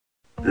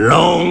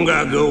Long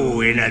ago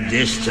in a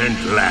distant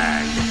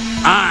land,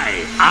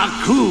 I,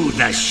 Aku,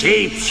 the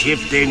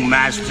shape-shifting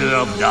master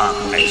of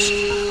darkness,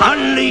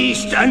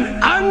 unleashed an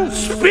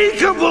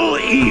unspeakable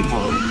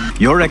evil.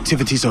 Your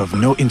activities are of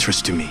no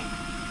interest to me.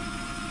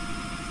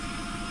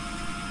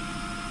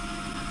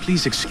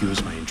 Please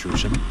excuse my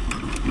intrusion.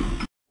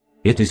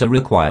 It is a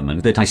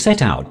requirement that I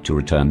set out to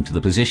return to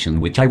the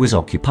position which I was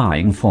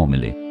occupying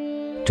formerly.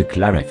 To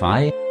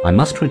clarify, I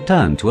must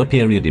return to a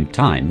period in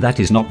time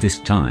that is not this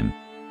time.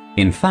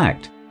 In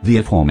fact, the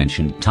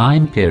aforementioned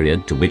time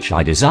period to which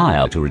I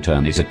desire to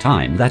return is a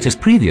time that has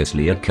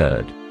previously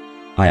occurred.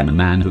 I am a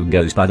man who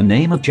goes by the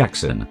name of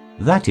Jackson,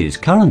 that is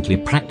currently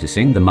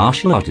practicing the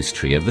martial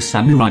artistry of the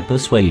samurai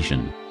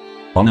persuasion.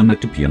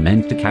 Onomatopoeia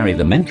meant to carry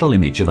the mental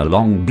image of a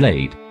long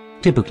blade,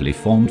 typically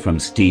formed from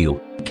steel,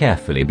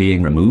 carefully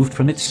being removed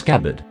from its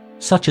scabbard,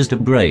 such as to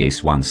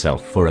brace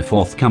oneself for a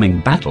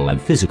forthcoming battle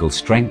and physical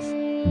strength,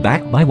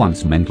 backed by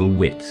one's mental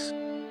wits.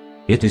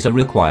 It is a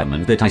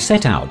requirement that I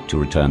set out to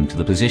return to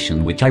the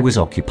position which I was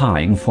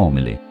occupying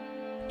formerly.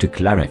 To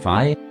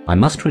clarify, I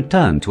must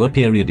return to a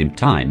period in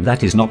time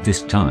that is not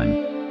this time.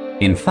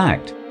 In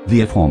fact,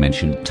 the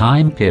aforementioned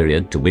time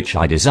period to which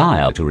I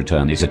desire to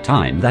return is a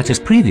time that has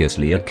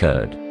previously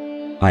occurred.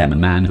 I am a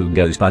man who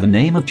goes by the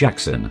name of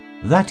Jackson,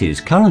 that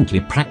is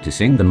currently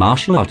practicing the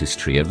martial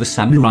artistry of the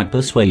samurai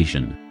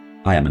persuasion.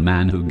 I am a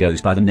man who goes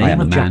by the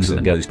name of Jackson,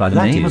 who goes by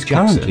the name of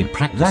currently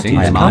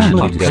practicing the martial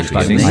artistry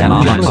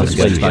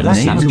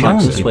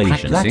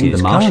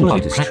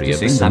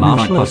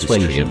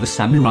of the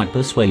samurai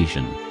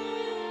persuasion.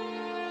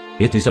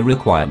 It is a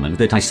requirement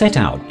that I set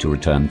out to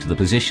return to the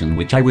position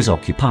which I was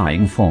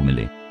occupying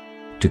formerly.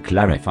 To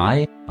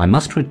clarify, I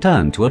must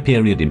return to a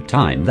period in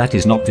time that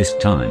is not this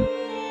time.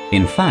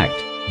 In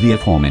fact, the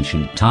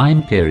aforementioned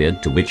time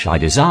period to which I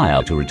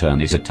desire to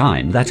return is a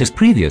time that has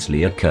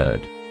previously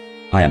occurred.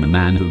 I am a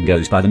man who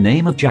goes by the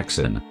name of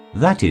Jackson,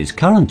 that is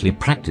currently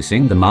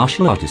practicing the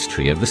martial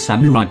artistry of the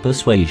samurai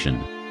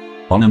persuasion.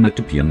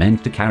 Onomatopoeia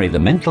meant to carry the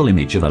mental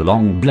image of a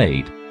long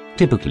blade,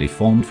 typically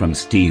formed from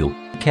steel,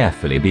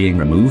 carefully being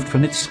removed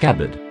from its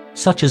scabbard,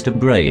 such as to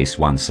brace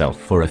oneself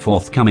for a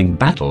forthcoming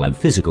battle and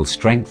physical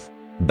strength,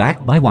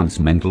 backed by one's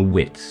mental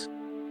wits.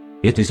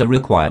 It is a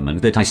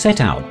requirement that I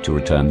set out to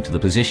return to the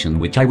position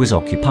which I was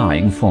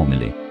occupying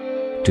formerly.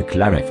 To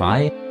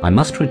clarify, I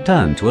must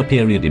return to a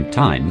period in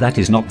time that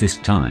is not this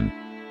time.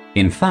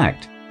 In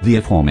fact, the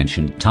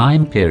aforementioned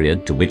time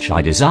period to which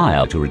I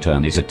desire to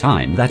return is a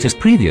time that has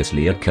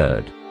previously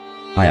occurred.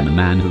 I am a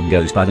man who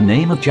goes by the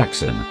name of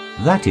Jackson,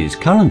 that is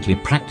currently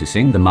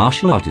practicing the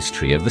martial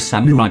artistry of the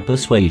samurai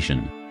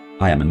persuasion.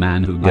 I am a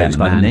man who goes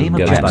by the name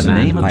of Jackson,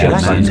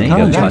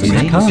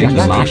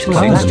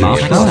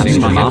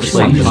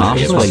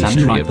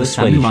 of the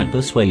samurai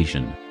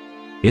persuasion.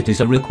 It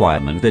is a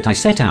requirement that I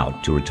set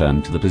out to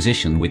return to the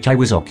position which I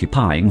was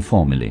occupying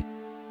formerly.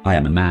 I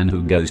am a man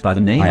who goes by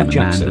the name of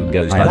Jackson, who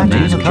goes by the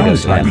name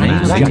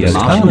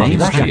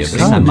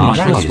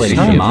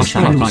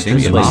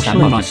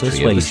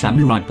of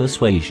samurai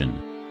persuasion.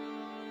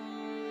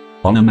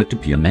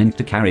 Onomatopoeia meant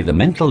to carry the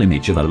mental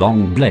image of a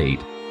long blade,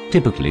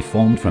 typically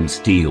formed from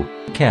steel,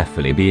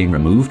 carefully being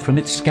removed from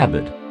its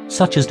scabbard,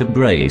 such as to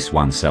brace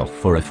oneself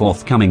for a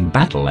forthcoming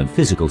battle and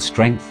physical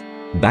strength,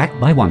 backed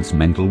by one's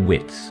mental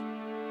wits.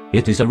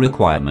 It is a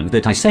requirement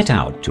that I set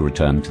out to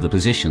return to the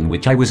position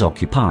which I was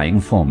occupying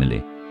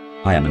formerly.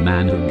 I am a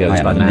man who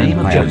goes by the name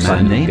of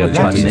Jackson,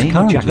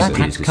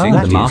 practicing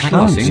the martial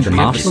artistry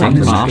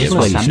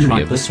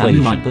of the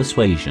samurai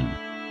persuasion.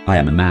 I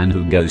am a man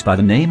who goes by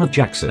the name of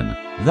Jackson,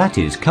 that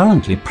is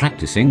currently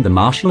practicing the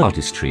martial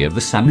artistry of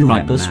the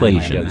samurai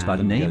persuasion.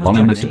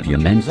 Onomatopoeia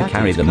meant to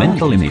carry the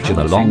mental image of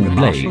a long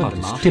blade,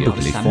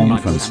 typically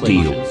formed from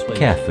steel,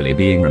 carefully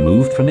being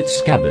removed from its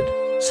scabbard,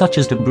 such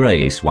as to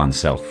brace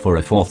oneself for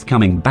a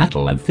forthcoming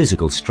battle and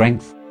physical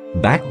strength,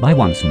 backed by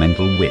one's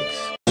mental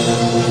wits.